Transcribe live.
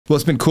Well,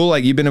 it's been cool.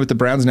 Like, you've been with the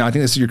Browns now. I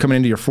think you're coming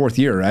into your 4th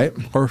year, right?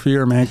 4th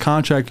year, man.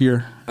 Contract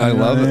year. I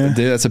love it,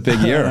 dude. That's a big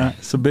year.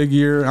 It's a big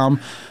year.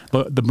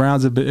 But the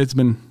Browns have been,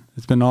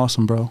 it's been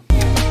awesome, bro.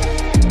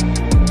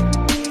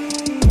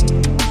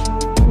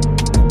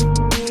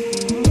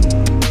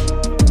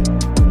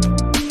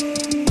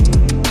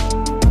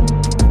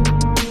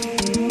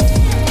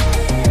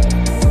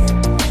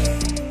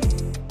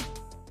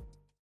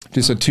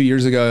 Dude, so 2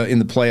 years ago in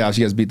the playoffs,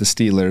 you guys beat the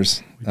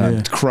Steelers,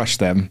 crushed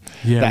them.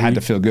 Yeah, that had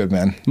to feel good,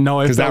 man.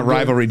 No, because that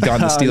rivalry had gone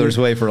the Steelers'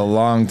 way for a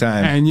long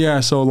time. And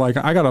yeah, so like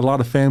I got a lot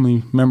of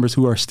family members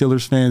who are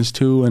Steelers fans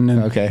too, and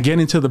then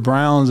getting to the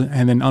Browns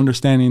and then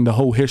understanding the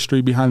whole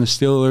history behind the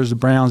Steelers, the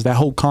Browns, that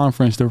whole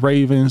conference, the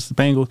Ravens, the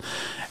Bengals,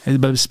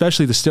 but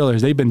especially the Steelers.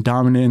 They've been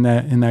dominant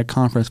in that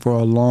conference for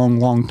a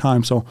long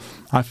time. So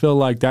I feel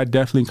like that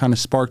definitely kind of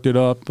sparked it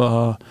up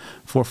for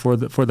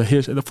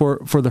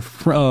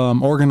the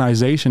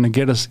organization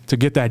to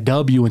get that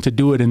W and to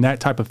do it in that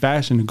type of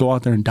fashion, to go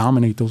out there and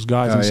dominate those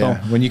guys. And so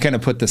when you kind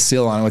of put the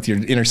seal on with your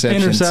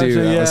interception too,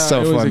 that was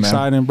so fun, man. It was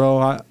exciting,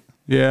 bro.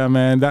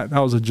 Man, that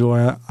was a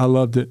joy. I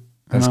loved it.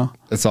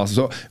 That's awesome.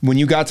 So when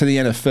you got to the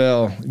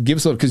NFL, give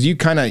us a little, because you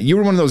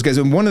were one of those guys,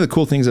 and one of the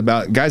cool things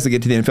about guys that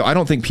get to the NFL, I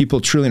don't think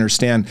people truly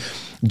understand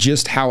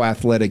just how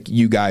athletic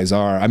you guys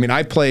are. I mean,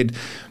 I played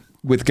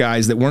with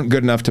guys that weren't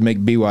good enough to make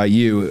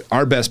BYU.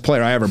 Our best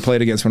player I ever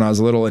played against when I was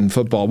little in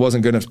football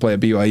wasn't good enough to play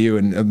at BYU,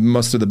 and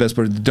most of the best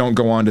players don't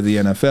go on to the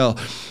NFL.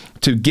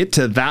 To get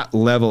to that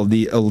level,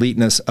 the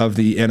eliteness of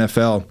the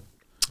NFL,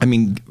 I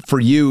mean, for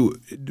you,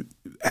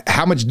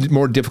 how much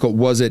more difficult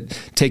was it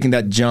taking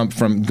that jump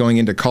from going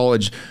into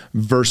college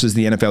versus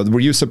the NFL? Were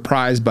you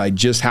surprised by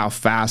just how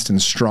fast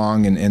and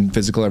strong and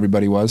physical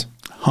everybody was?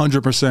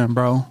 100%,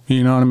 bro.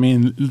 You know what I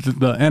mean?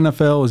 The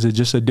NFL is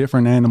just a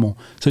different animal.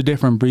 It's a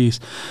different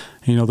beast.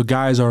 You know, the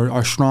guys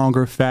are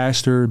stronger,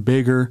 faster,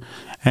 bigger,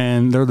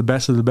 and they're the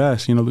best of the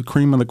best. You know, the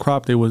cream of the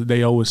crop,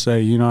 they always say,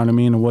 you know what I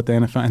mean, and what the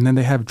NFL, and then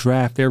they have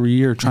draft every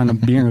year trying to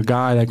bring a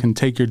guy that can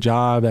take your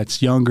job,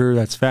 that's younger,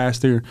 that's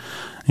faster,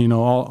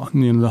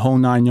 the whole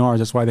 9 yards.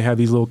 That's why they have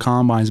these little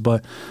combines.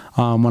 But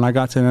when I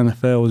got to the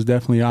NFL, it was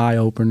definitely an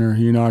eye-opener,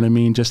 you know what I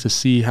mean, just to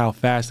see how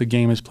fast the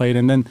game is played.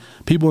 And then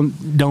people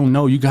don't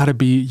know, you got to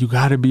be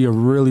a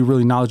really,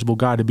 really knowledgeable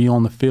guy to be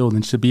on the field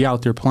and to be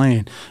out there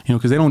playing,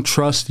 because they don't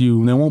trust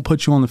you. They won't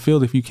put you on the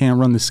field if you can't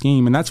run the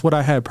scheme. And that's what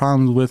I had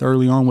problems with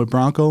early on with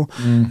Bronco,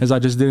 is I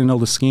just didn't know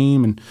the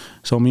scheme. And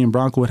so me and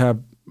Bronco would have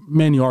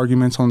many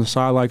arguments on the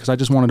sideline because I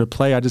just wanted to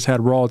play. I just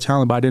had raw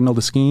talent, but I didn't know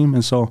the scheme.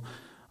 And so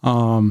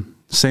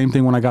same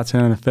thing when I got to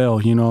the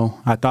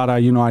NFL. I thought I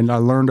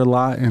learned a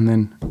lot, and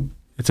then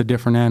it's a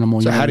different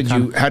animal. So how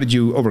did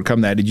you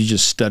overcome that? Did you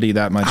just study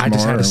that much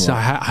more?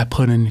 I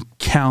put in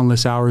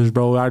countless hours,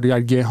 bro.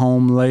 I'd get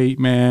home late,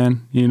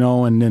 man,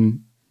 and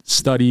then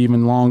study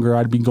even longer.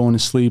 I'd be going to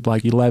sleep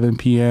like 11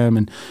 p.m.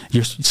 and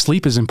your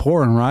sleep is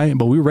important, right?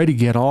 But we were ready to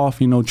get off,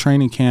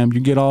 training camp.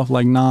 You get off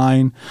like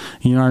 9,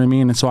 you know what I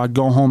mean? And so I'd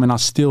go home and I'll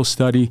still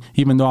study,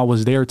 even though I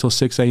was there till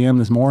 6 a.m.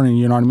 this morning,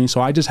 you know what I mean?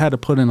 So I just had to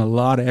put in a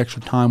lot of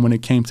extra time when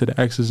it came to the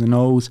X's and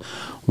O's,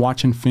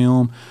 watching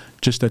film,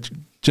 just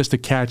to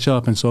catch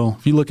up. And so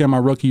if you look at my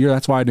rookie year,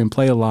 that's why I didn't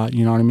play a lot,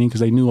 you know what I mean?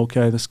 Because they knew,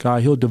 okay, this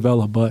guy, he'll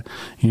develop, but,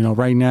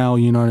 right now,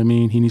 you know what I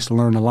mean, he needs to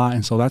learn a lot.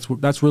 And so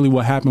that's really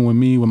what happened with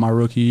me with my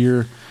rookie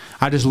year.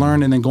 I just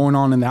learned, and then going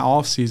on in that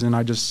off season,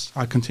 I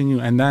continue.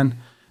 And then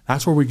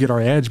that's where we get our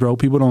edge, bro.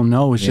 People don't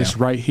know. It's just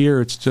right here.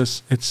 It's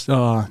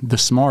the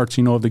smarts,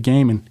 of the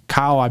game. And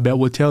Kyle, I bet,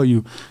 would tell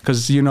you,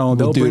 because, they'll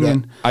bring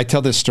in. I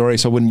tell this story.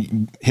 So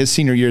when his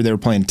senior year, they were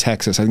playing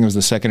Texas. I think it was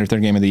the second or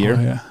third game of the year.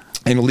 Oh, yeah.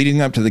 And leading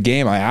up to the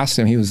game, I asked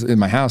him, he was in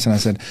my house, and I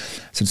said,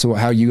 so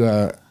how you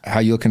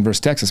looking versus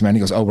Texas, man?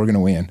 He goes, oh, we're going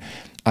to win.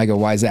 I go,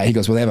 why is that? He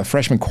goes, well, they have a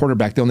freshman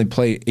quarterback. They only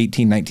play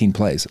 18, 19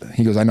 plays.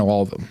 He goes, I know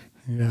all of them.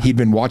 Yeah. He'd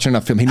been watching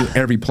enough film. He knew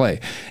every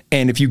play.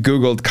 And if you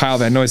Googled Kyle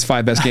Van Noy's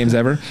 5 best games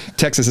ever,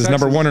 Texas is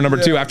number 1 or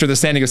number 2 after the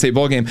San Diego State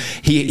bowl game.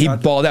 He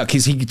balled out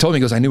because he told me,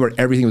 he goes, I knew where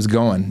everything was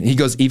going. He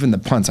goes, even the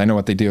punts, I know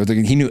what they do.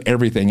 He knew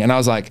everything. And I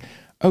was like,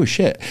 oh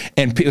shit.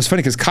 And it was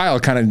funny because Kyle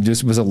kind of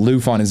just was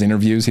aloof on his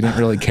interviews. He didn't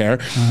really care.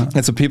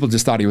 And so people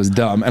just thought he was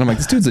dumb. And I'm like,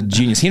 this dude's a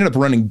genius. He ended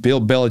up running Bill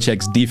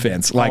Belichick's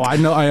defense. Like, I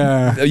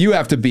know. You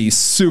have to be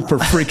super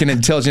freaking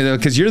intelligent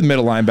because you're the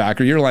middle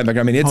linebacker. You're a linebacker.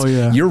 I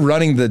mean, you're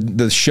running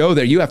the show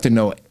there. You have to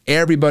know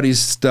everybody's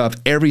stuff,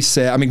 every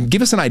set. I mean,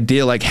 give us an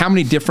idea, like how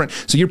many different,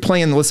 so you're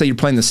playing, let's say you're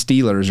playing the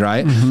Steelers,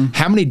 right?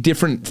 How many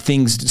different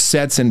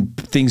sets and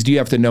things do you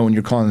have to know when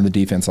you're calling the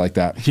defense like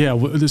that? Yeah,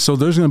 so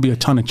there's going to be a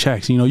ton of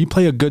checks. You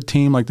play a good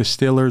team like the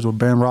Steelers with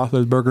Ben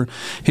Roethlisberger,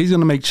 he's going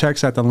to make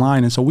checks at the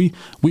line. And so we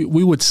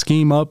would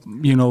scheme up,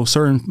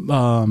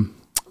 certain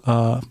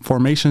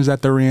formations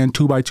that they're in,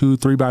 2x2,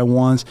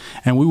 3x1s,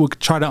 and we would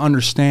try to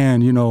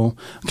understand,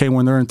 okay,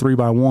 when they're in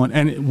 3x1,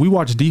 and we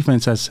watch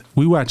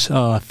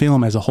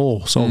film as a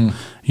whole. So,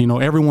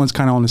 everyone's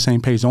kind of on the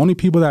same page. The only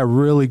people that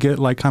really get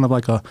like kind of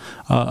like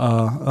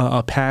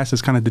a pass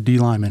is kind of the D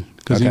linemen,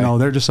 because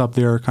they're just up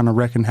there kind of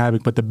wrecking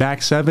havoc. But the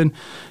back 7,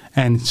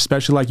 And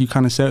especially like you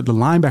kind of said, the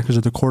linebackers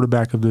are the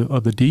quarterback of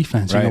the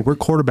defense. Right. You know, we're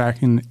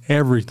quarterbacking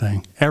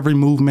everything, every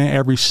movement,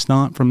 every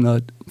stunt from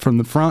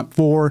the front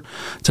four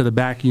to the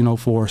back, you know,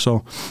 four.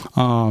 So,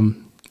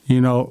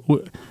 you know,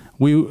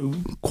 we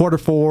quarter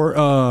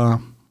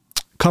four,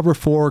 cover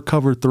four,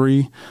 cover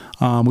three,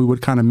 we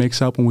would kind of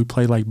mix up when we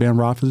play like Ben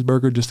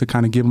Roethlisberger just to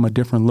kind of give him a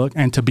different look.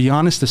 And to be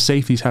honest, the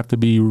safeties have to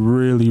be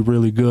really,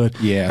 really good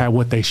at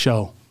what they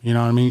show. You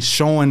know what I mean?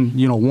 Showing,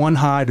 you know, 1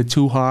 high to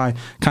 2 high,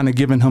 kind of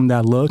giving him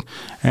that look.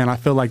 And I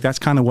feel like that's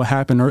kind of what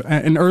happened.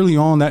 And early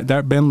on,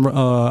 that Ben,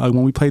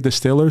 when we played the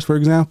Steelers, for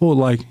example,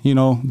 like, you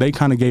know, they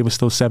kind of gave us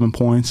those 7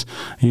 points,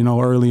 you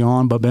know, early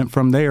on. But then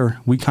from there,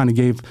 we kind of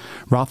gave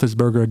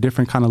Roethlisberger a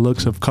different kind of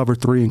looks of cover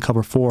 3 and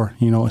cover 4,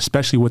 you know,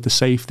 especially with the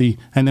safety.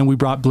 And then we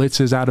brought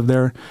blitzes out of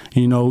there,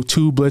 you know,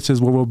 2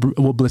 blitzes where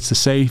we'll blitz the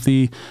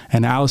safety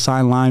and the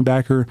outside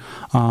linebacker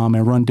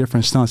and run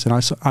different stunts. And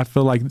I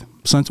feel like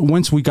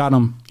once we got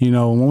them, you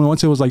know,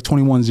 once it was like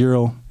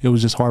 21-0, it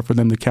was just hard for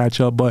them to catch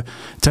up. But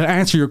to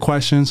answer your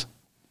questions,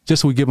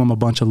 just we give them a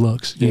bunch of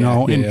looks, you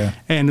know,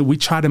 and we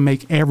try to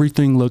make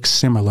everything look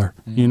similar.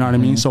 You know what I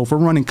mean? So if we're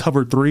running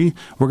cover 3,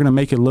 we're going to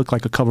make it look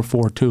like a cover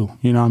 4 too.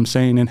 You know what I'm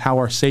saying? And how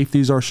our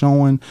safeties are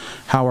showing,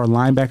 how our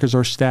linebackers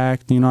are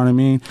stacked, you know what I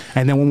mean?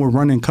 And then when we're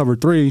running cover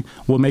 3,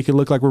 we'll make it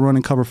look like we're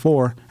running cover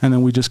 4, and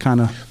then we just kind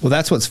of. Well,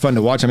 that's what's fun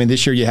to watch. I mean,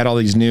 this year you had all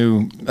these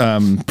new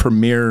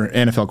premier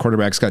NFL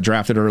quarterbacks got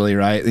drafted early,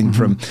 right? And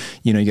from,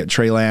 you know, you got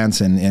Trey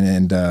Lance and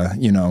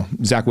you know,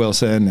 Zach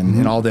Wilson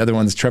and all the other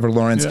ones, Trevor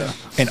Lawrence,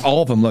 and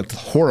all of them looked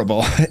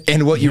horrible.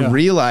 And what you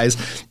realize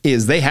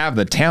is they have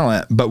the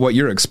talent, but what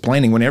you're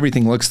explaining, when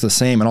everything looks the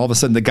same and all of a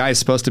sudden the guy's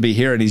supposed to be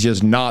here and he's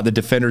just not, the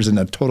defender's in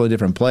a totally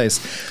different place,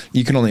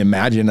 you can only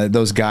imagine that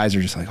those guys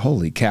are just like,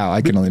 holy cow,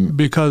 I can only.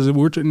 Because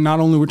we're trying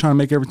to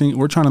make everything,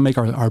 we're trying to make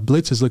our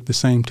blitzes look the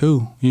same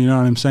too. You know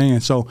what I'm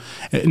saying? So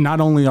not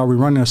only are we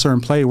running a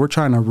certain play, we're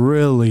trying to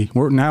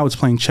now it's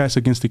playing chess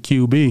against the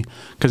QB.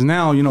 Because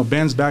now, you know,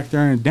 Ben's back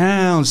there and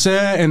down,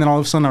 set, and then all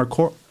of a sudden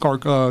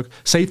our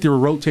safety will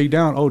rotate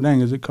down. Oh,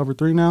 dang, is it cover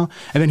 3 now?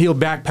 And then he'll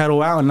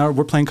backpedal out, and now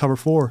we're playing cover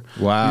 4.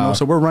 Wow. You know,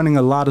 so we're running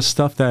a lot of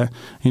stuff that,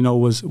 you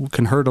know,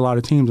 can hurt a lot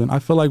of teams. And I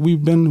feel like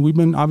we've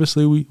been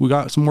obviously we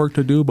got some work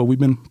to do, but we've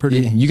been pretty.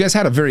 Yeah, you guys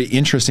had a very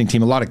interesting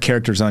team, a lot of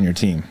characters on your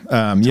team. You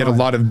had a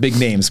lot of big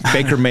names,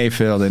 Baker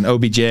Mayfield and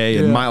OBJ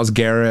and Myles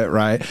Garrett,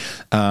 right?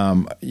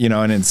 You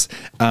know, and it's.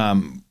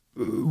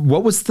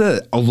 What was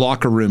the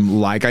locker room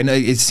like? I know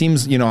it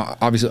seems, you know,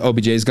 obviously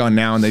OBJ's gone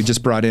now and they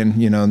just brought in,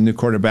 you know, new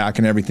quarterback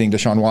and everything,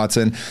 Deshaun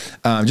Watson,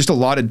 just a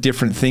lot of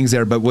different things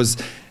there. But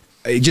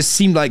it just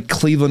seemed like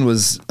Cleveland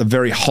was a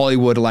very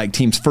Hollywood-like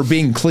team. For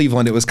being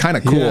Cleveland, it was kind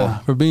of cool. Yeah,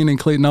 for being in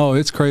Cleveland, no,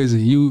 it's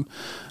crazy. You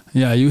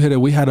hit it.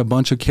 We had a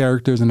bunch of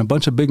characters and a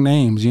bunch of big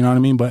names, you know what I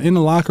mean? But in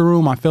the locker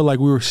room, I felt like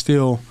we were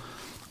still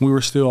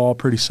all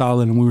pretty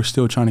solid, and we were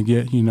still trying to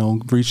get, you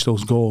know, reach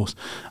those goals.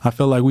 I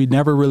felt like we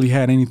never really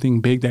had anything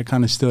big that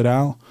kind of stood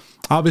out.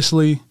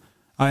 Obviously,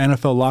 our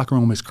NFL locker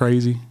room is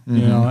crazy,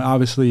 you know,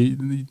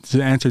 obviously,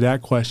 to answer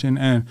that question.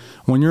 And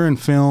when you're in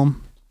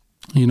film,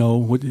 you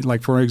know,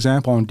 like, for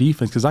example, on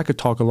defense, because I could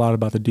talk a lot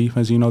about the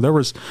defense. You know, there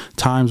was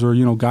times where,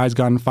 you know, guys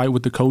got in a fight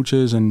with the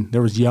coaches and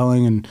there was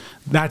yelling, and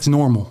that's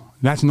normal.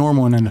 That's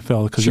normal in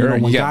NFL because you know,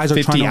 when guys are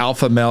 50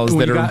 alpha males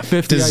that are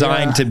 50,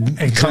 designed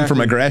to come from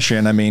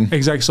aggression. I mean,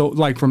 exactly. So,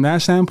 like, from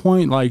that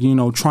standpoint, like, you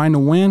know, trying to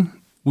win,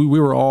 we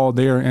were all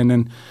there, and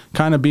then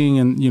kind of being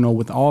in, you know,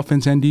 with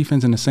offense and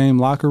defense in the same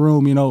locker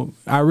room. You know,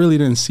 I really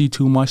didn't see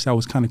too much that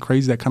was kind of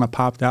crazy that kind of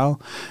popped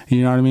out.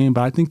 You know what I mean?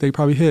 But I think they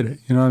probably hit it.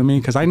 You know what I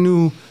mean? Because I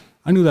knew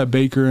that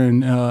Baker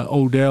and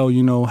Odell,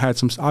 you know, had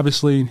some.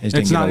 Obviously,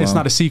 it's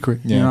not a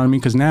secret. You know what I mean?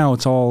 Because now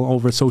it's all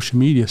over social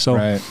media.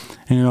 So,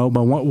 you know,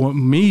 but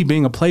me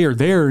being a player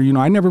there, you know,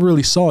 I never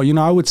really saw. You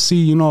know, I would see,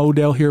 you know,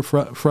 Odell here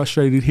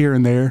frustrated here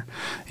and there.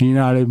 You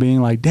know, they being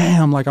like,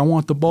 "Damn, like I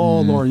want the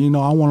ball," or, you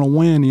know, "I want to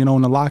win." You know,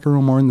 in the locker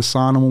room or in the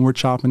sauna when we're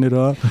chopping it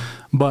up.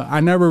 But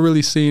I never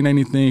really seen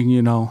anything,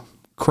 you know,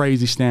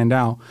 crazy stand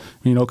out.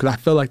 You know, because I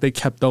feel like they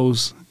kept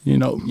those, you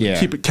know,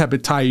 kept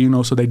it tight. You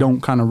know, so they don't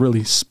kind of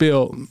really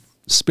spill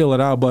it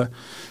out. But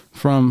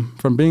from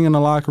being in the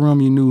locker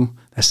room, you knew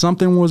that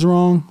something was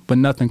wrong, but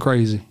nothing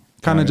crazy.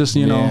 Kind of just,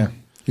 you know.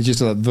 It's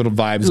just a little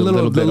vibes, a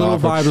little bit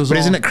off. But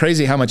isn't it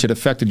crazy how much it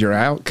affected your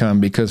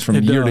outcome? Because from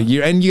year to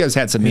year, and you guys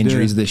had some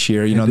injuries this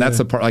year, you know, and that's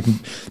the part. Like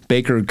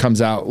Baker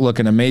comes out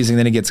looking amazing,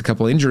 then he gets a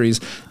couple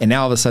injuries, and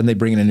now all of a sudden they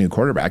bring in a new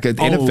quarterback.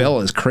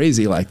 NFL is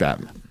crazy like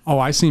that. Oh,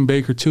 I seen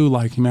Baker too.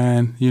 Like,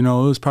 man, you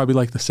know, it was probably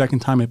like the second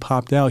time it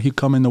popped out. He'd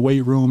come in the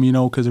weight room, you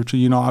know, because they're,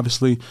 you know,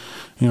 obviously,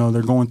 you know,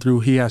 they're going through.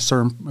 He has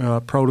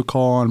certain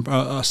protocol and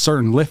a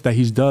certain lift that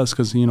he does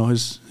because, you know,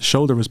 his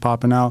shoulder was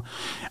popping out.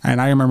 And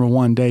I remember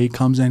one day he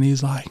comes in,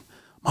 he's like,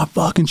 "My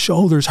fucking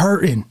shoulder's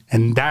hurting,"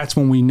 and that's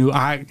when we knew.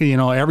 You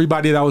know,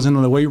 everybody that was in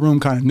the weight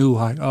room kind of knew,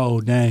 like, oh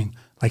dang.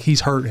 like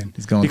he's hurting.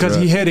 He's going because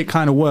through he hit it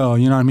kind of well,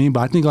 you know what I mean?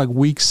 But I think like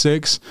week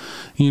 6,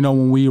 you know,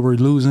 when we were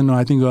losing,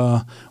 I think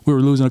we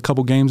were losing a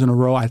couple games in a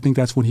row. I think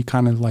that's when he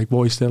kind of like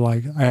voiced it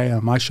like, hey,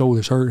 my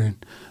shoulder's hurting.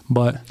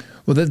 But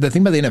well, the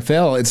thing about the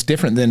NFL, it's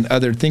different than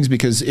other things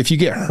because if you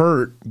get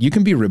hurt, you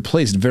can be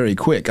replaced very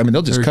quick. I mean,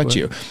 they'll just cut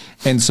you.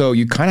 And so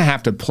you kind of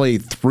have to play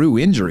through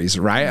injuries,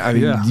 right? I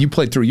mean, you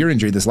played through your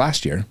injury this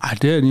last year. I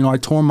did. You know, I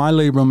tore my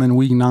labrum in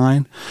week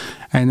 9,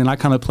 and then I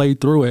kind of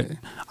played through it.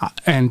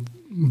 And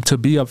to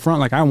be up front,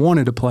 like I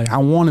wanted to play. I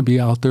want to be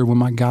out there with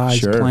my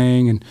guys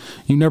playing, and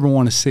you never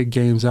want to sit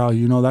games out.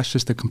 You know, that's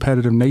just the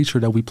competitive nature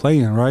that we play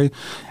in, right?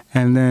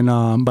 And then,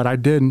 but I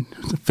did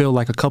feel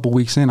like a couple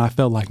weeks in, I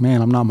felt like,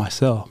 man, I'm not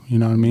myself. You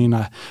know what I mean?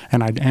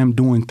 And I am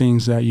doing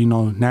things that, you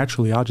know,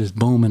 naturally I'll just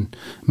boom and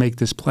make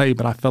this play.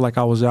 But I felt like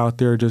I was out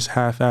there just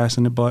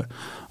half-assing it. But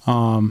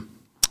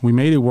we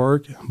made it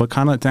work. But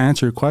kind of to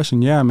answer your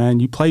question, yeah, man,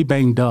 you play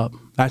banged up.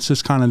 That's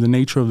just kind of the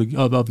nature of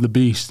the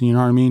beast. You know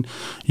what I mean?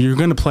 You're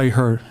going to play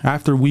hurt.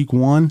 After week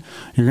 1,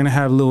 you're going to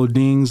have little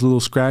dings, little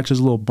scratches,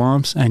 little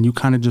bumps, and you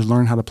kind of just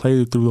learn how to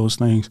play through those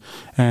things.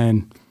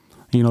 And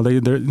you know,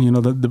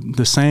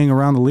 the saying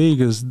around the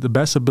league is the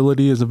best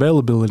ability is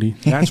availability.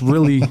 That's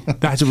really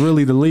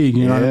the league.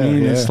 You know what I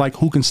mean? It's like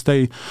who can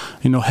stay,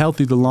 you know,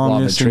 healthy the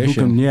longest, and who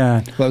can,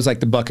 Well, it was like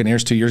the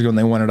Buccaneers 2 years ago when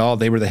they won it all.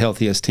 They were the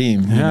healthiest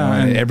team. You know?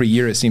 And every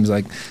year it seems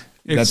like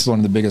that's one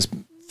of the biggest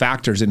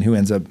factors in who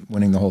ends up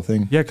winning the whole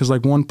thing. Yeah, because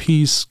like one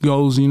piece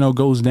goes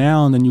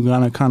down, then you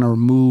gotta kind of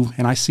remove.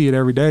 And I see it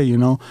every day. You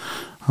know.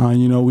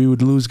 You know, we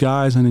would lose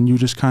guys, and then you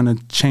just kind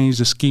of change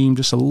the scheme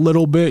just a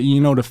little bit, you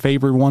know, to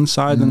favor one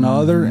side than the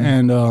other,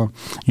 and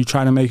you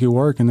try to make it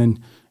work. And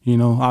then, you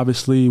know,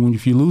 obviously,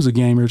 if you lose a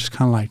game, you're just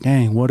kind of like,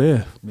 dang, what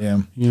if?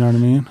 Yeah. You know what I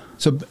mean?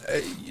 So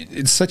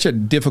it's such a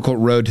difficult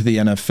road to the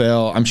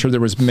NFL. I'm sure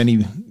there was many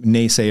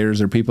naysayers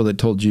or people that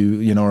told you,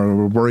 you know, or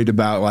were worried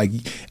about like,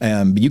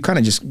 you kind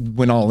of just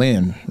went all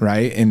in,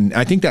 right? And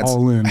I think that's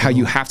how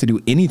you have to do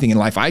anything in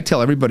life. I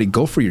tell everybody,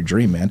 go for your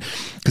dream, man.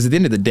 Because at the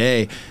end of the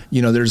day,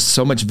 you know, there's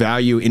so much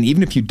value. And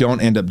even if you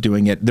don't end up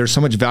doing it, there's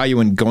so much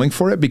value in going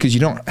for it because you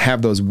don't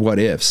have those what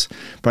ifs.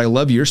 But I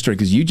love your story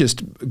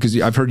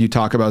because I've heard you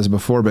talk about this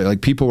before, but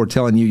like people were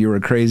telling you were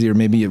crazy or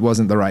maybe it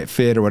wasn't the right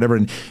fit or whatever.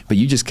 But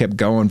you just kept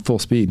going full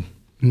speed.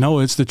 No,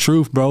 it's the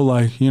truth, bro.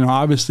 Like, you know,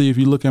 obviously if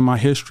you look at my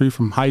history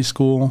from high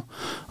school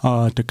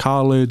to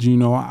college, you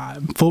know,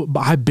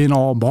 I've been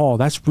all ball.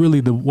 That's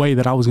really the way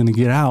that I was going to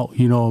get out.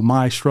 You know,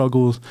 my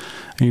struggles,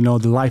 you know,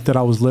 the life that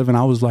I was living,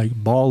 I was like,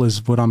 ball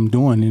is what I'm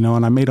doing, you know,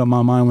 and I made up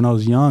my mind when I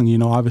was young, you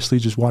know, obviously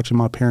just watching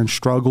my parents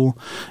struggle,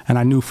 and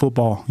I knew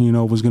football, you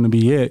know, was going to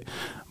be it.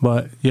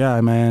 But yeah,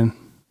 man.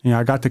 You know,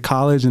 I got to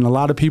college, and a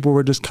lot of people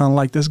were just kind of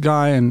like this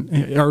guy.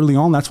 And early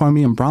on, that's why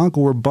me and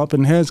Bronco were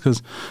bumping heads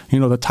because, you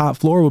know, the top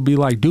floor would be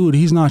like, dude,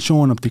 he's not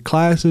showing up to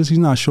classes. He's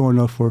not showing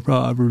up for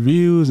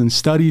reviews and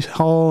study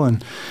hall.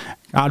 And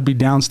I'd be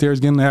downstairs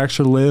getting the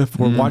extra lift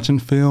or watching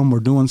film or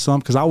doing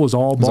something because I was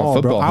all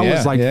ball, bro. I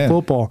was like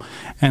football.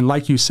 And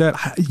like you said,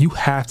 you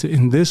have to,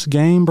 in this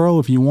game, bro,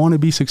 if you want to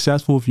be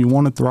successful, if you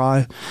want to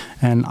thrive,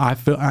 and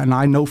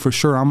I know for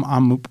sure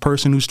I'm a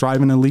person who's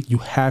striving in the league, you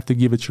have to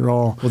give it your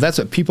all. Well, that's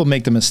what people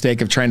make the mistake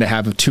of trying to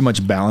have too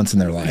much balance in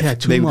their life. Yeah,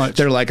 too much.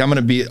 They're like, I'm going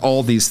to be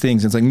all these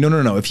things. It's like,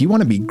 no. If you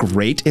want to be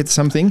great at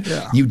something,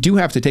 you do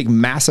have to take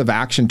massive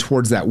action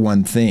towards that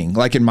one thing.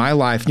 Like in my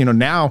life, you know,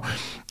 now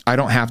I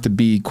don't have to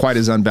be quite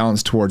as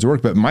unbalanced towards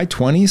work, but in my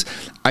 20s,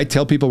 I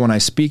tell people when I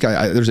speak,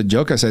 there's a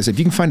joke I say, if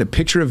you can find a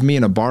picture of me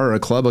in a bar or a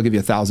club, I'll give you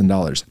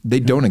 $1,000.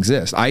 They don't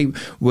exist. I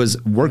was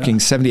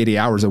working 70, 80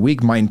 hours a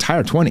week my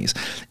entire 20s.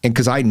 And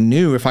because I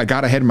knew if I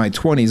got ahead in my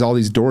 20s, all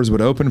these doors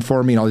would open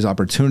for me and all these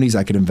opportunities,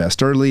 I could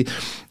invest early,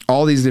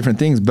 all these different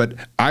things. But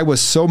I was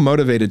so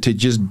motivated to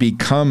just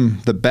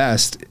become the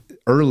best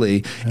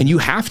early, and you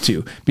have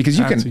to, because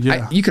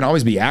you can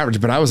always be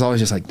average, but I was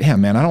always just like, damn,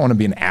 man, I don't want to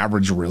be an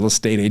average real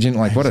estate agent.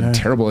 Like, what a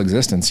terrible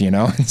existence, you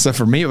know? And so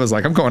for me, it was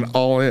like, I'm going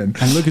all in.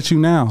 And look at you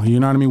now, you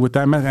know what I mean, with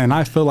that method. And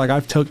I feel like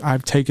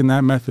I've taken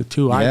that method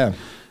too. I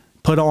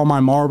put all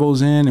my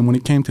marbles in, and when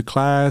it came to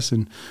class,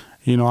 and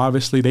you know,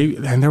 obviously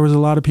there was a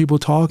lot of people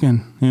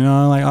talking, you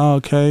know, like, oh,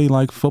 okay,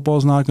 like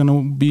football's not going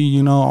to be,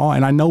 you know, all,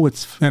 and I know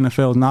it's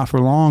NFL is not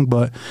for long,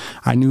 but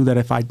I knew that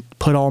if I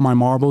put all my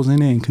marbles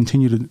in it and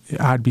continue to,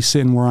 I'd be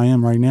sitting where I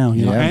am right now,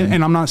 you know,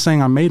 and I'm not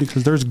saying I made it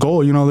because there's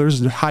goal, you know,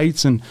 there's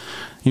heights and,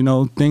 you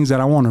know, things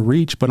that I want to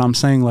reach, but I'm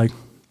saying like,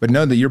 but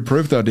know that you're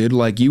proof though, dude.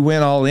 Like you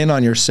went all in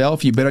on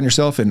yourself. You bet on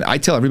yourself. And I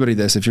tell everybody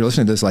this, if you're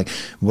listening to this, like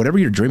whatever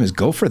your dream is,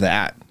 go for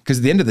that. Because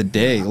at the end of the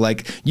day,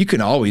 like you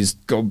can always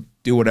go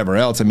do whatever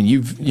else. I mean,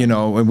 you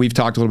know, and we've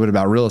talked a little bit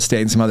about real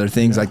estate and some other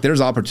things. Like there's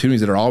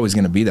opportunities that are always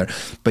going to be there.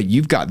 But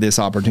you've got this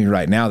opportunity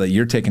right now that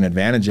you're taking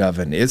advantage of.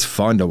 And it's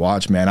fun to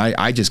watch, man.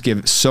 I just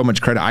give so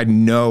much credit. I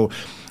know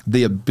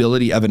the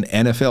ability of an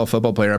NFL football player.